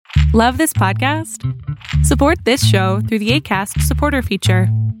Love this podcast? Support this show through the Acast supporter feature.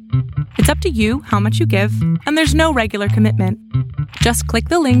 It's up to you how much you give, and there's no regular commitment. Just click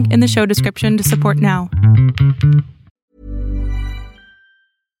the link in the show description to support now.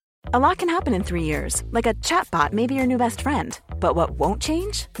 A lot can happen in 3 years, like a chatbot may be your new best friend. But what won't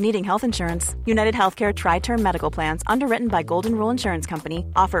change? Needing health insurance. United Healthcare Tri-Term Medical Plans, underwritten by Golden Rule Insurance Company,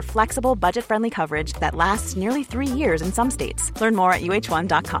 offer flexible, budget-friendly coverage that lasts nearly 3 years in some states. Learn more at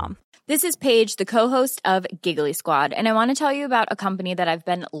uh1.com. This is Paige, the co-host of Giggly Squad, and I want to tell you about a company that I've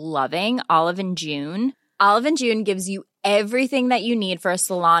been loving, Olive & June. Olive & June gives you everything that you need for a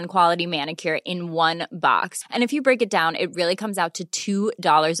salon-quality manicure in one box. And if you break it down, it really comes out to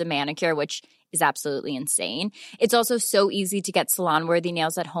 $2 a manicure, which is absolutely insane. It's also so easy to get salon-worthy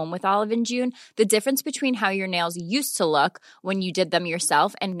nails at home with Olive & June. The difference between how your nails used to look when you did them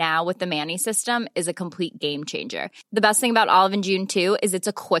yourself and now with the Mani system is a complete game changer. The best thing about Olive & June, too, is it's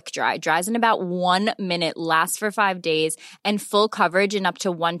a quick dry. Dries in about 1 minute, lasts for 5 days, and full coverage in up to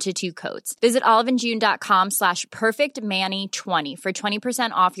 1 to 2 coats. Visit oliveandjune.com/perfectmani20 for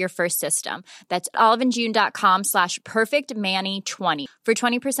 20% off your first system. That's oliveandjune.com/perfectmani20 for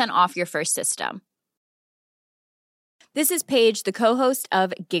 20% off your first system. This is Paige, the co-host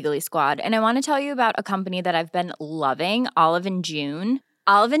of Giggly Squad, and I want to tell you about a company that I've been loving, Olive & June.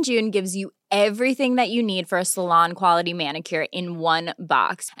 Olive & June gives you everything that you need for a salon-quality manicure in one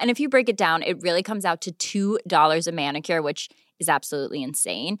box. And if you break it down, it really comes out to $2 a manicure, which is absolutely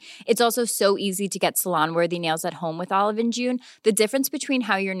insane. It's also so easy to get salon-worthy nails at home with Olive & June. The difference between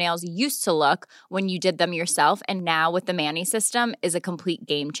how your nails used to look when you did them yourself and now with the Mani system is a complete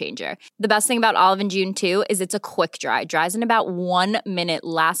game changer. The best thing about Olive & June, too, is it's a quick dry. Dries in about 1 minute,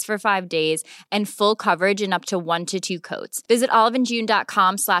 lasts for 5 days, and full coverage in up to 1 to 2 coats. Visit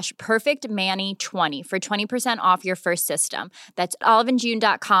oliveandjune.com/perfectmani20 for 20% off your first system. That's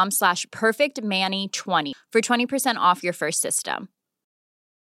oliveandjune.com/perfectmani20 for 20% off your first system.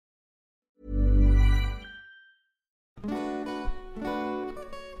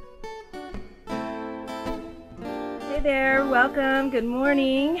 Hey there, welcome, good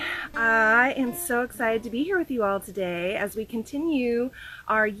morning. I am so excited to be here with you all today as we continue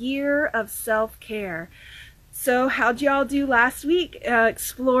our year of self-care. So how'd y'all do last week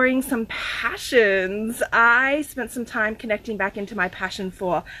exploring some passions? I spent some time connecting back into my passion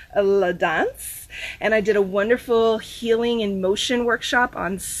for la dance, and I did a wonderful healing in motion workshop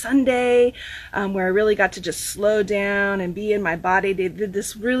on Sunday where I really got to just slow down and be in my body. They did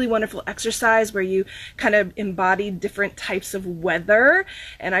this really wonderful exercise where you kind of embodied different types of weather,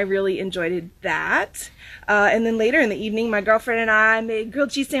 and I really enjoyed that. And then later in the evening, my girlfriend and I made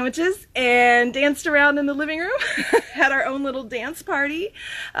grilled cheese sandwiches and danced around in the living room. Had our own little dance party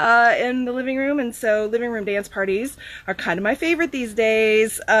in the living room, and so living room dance parties are kind of my favorite these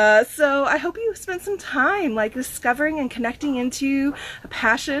days. So I hope you spent some time like discovering and connecting into a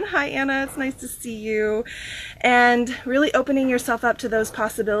passion. Hi Anna, it's nice to see you. And really opening yourself up to those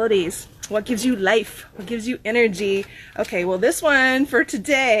possibilities. What gives you life? What gives you energy? Okay, well this one for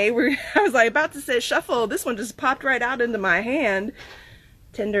today, I was like about to say shuffle. This one just popped right out into my hand.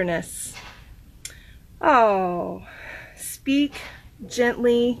 Tenderness. Oh, speak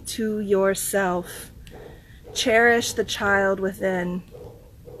gently to yourself. Cherish the child within.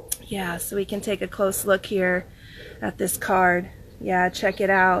 Yeah, so we can take a close look here at this card. Yeah, check it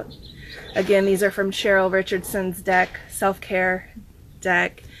out. Again, these are from Cheryl Richardson's deck, self-care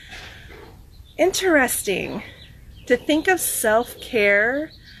deck. Interesting to think of self-care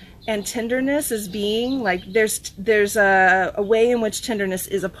and tenderness as being like there's a way in which tenderness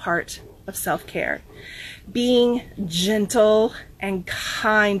is a part of self-care. Being gentle and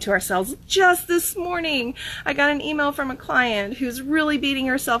kind to ourselves. Just this morning, I got an email from a client who's really beating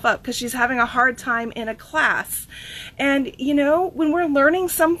herself up because she's having a hard time in a class. And, you know, when we're learning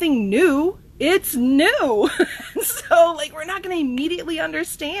something new, it's new. So like we're not going to immediately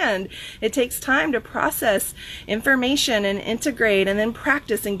understand. It takes time to process information and integrate and then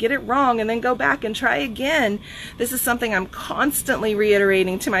practice and get it wrong and then go back and try again. This is something I'm constantly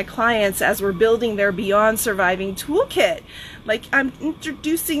reiterating to my clients as we're building their Beyond Surviving toolkit. Like I'm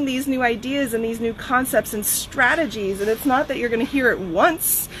introducing these new ideas and these new concepts and strategies, and it's not that you're going to hear it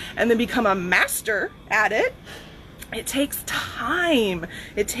once and then become a master at it. It takes time.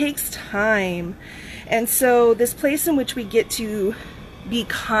 It takes time. And so this place in which we get to be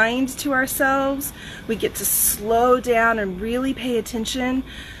kind to ourselves, we get to slow down and really pay attention.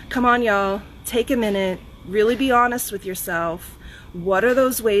 Come on, y'all. Take a minute. Really be honest with yourself. What are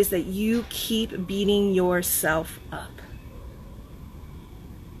those ways that you keep beating yourself up?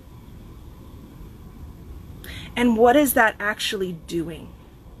 And what is that actually doing?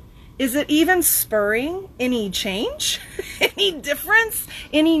 Is it even spurring any change, any difference,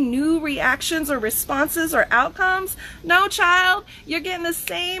 any new reactions or responses or outcomes? No, child, you're getting the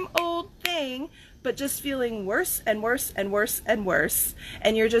same old thing, but just feeling worse and worse and worse and worse.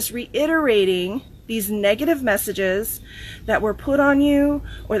 And you're just reiterating these negative messages that were put on you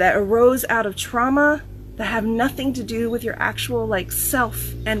or that arose out of trauma that have nothing to do with your actual like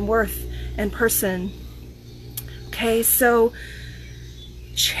self and worth and person. Okay, so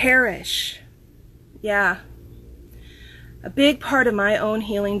cherish. Yeah. A big part of my own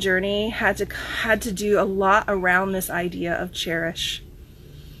healing journey had to do a lot around this idea of cherish.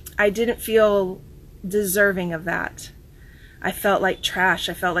 I didn't feel deserving of that. I felt like trash.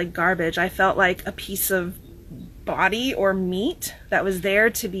 I felt like garbage. I felt like a piece of body or meat that was there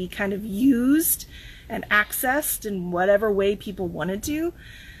to be kind of used and accessed in whatever way people wanted to.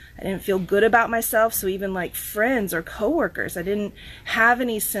 I didn't feel good about myself, so even like friends or coworkers, I didn't have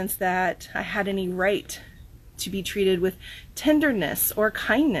any sense that I had any right to be treated with tenderness or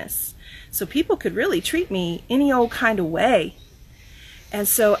kindness. So people could really treat me any old kind of way. And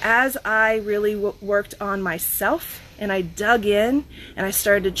so as I really worked on myself and I dug in and I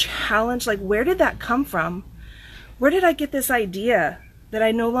started to challenge, like, where did that come from? Where did I get this idea that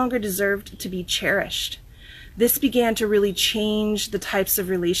I no longer deserved to be cherished? This began to really change the types of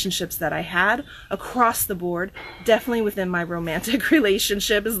relationships that I had across the board, definitely within my romantic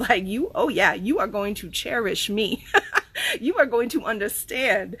relationship. Is like, you are going to cherish me. You are going to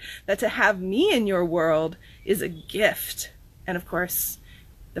understand that to have me in your world is a gift. And of course,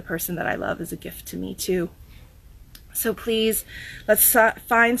 the person that I love is a gift to me too. So please, let's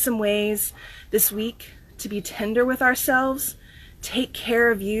find some ways this week to be tender with ourselves. Take care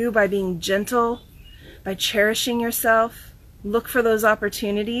of you by being gentle, by cherishing yourself. Look for those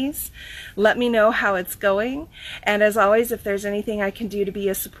opportunities. Let me know how it's going. And as always, if there's anything I can do to be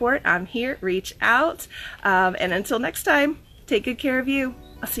a support, I'm here. Reach out. And until next time, take good care of you.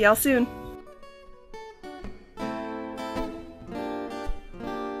 I'll see y'all soon.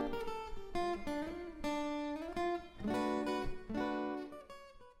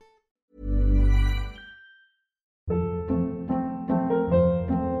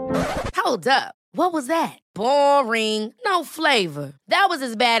 Hold up. What was that? Boring. No flavor. That was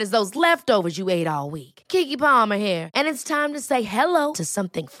as bad as those leftovers you ate all week. Keke Palmer here, and it's time to say hello to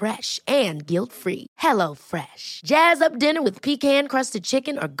something fresh and guilt-free. HelloFresh. Jazz up dinner with pecan-crusted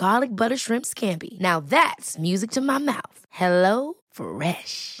chicken or garlic butter shrimp scampi. Now that's music to my mouth.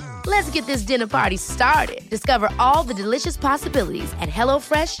 HelloFresh. Let's get this dinner party started. Discover all the delicious possibilities at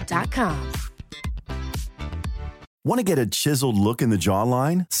HelloFresh.com. Want to get a chiseled look in the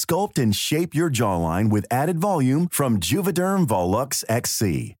jawline? Sculpt and shape your jawline with added volume from Juvederm Volux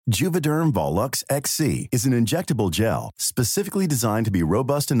XC. Juvederm Volux XC is an injectable gel specifically designed to be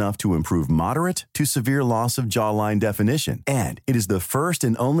robust enough to improve moderate to severe loss of jawline definition. And it is the first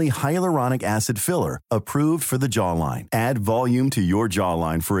and only hyaluronic acid filler approved for the jawline. Add volume to your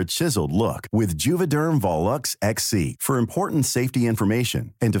jawline for a chiseled look with Juvederm Volux XC. For important safety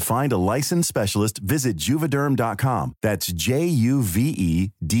information and to find a licensed specialist, visit Juvederm.com. That's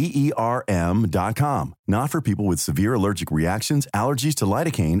Juvederm.com. Not for people with severe allergic reactions, allergies to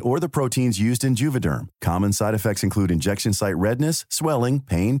lidocaine, or the proteins used in Juvederm. Common side effects include injection site redness, swelling,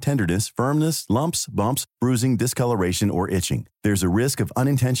 pain, tenderness, firmness, lumps, bumps, bruising, discoloration, or itching. There's a risk of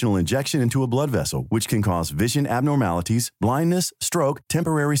unintentional injection into a blood vessel, which can cause vision abnormalities, blindness, stroke,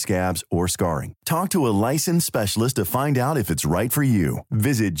 temporary scabs, or scarring. Talk to a licensed specialist to find out if it's right for you.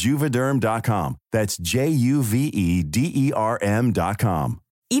 Visit Juvederm.com. That's Juvederm.com.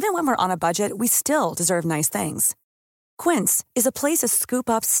 Even when we're on a budget, we still deserve nice things. Quince is a place to scoop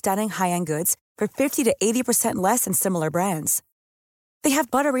up stunning high-end goods for 50 to 80% less than similar brands. They have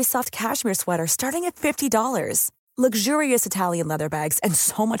buttery soft cashmere sweaters starting at $50, luxurious Italian leather bags, and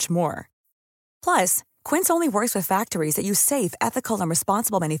so much more. Plus, Quince only works with factories that use safe, ethical, and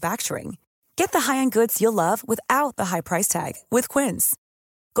responsible manufacturing. Get the high-end goods you'll love without the high price tag with Quince.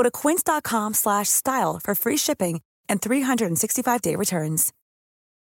 Go to quince.com/style for free shipping and 365-day returns.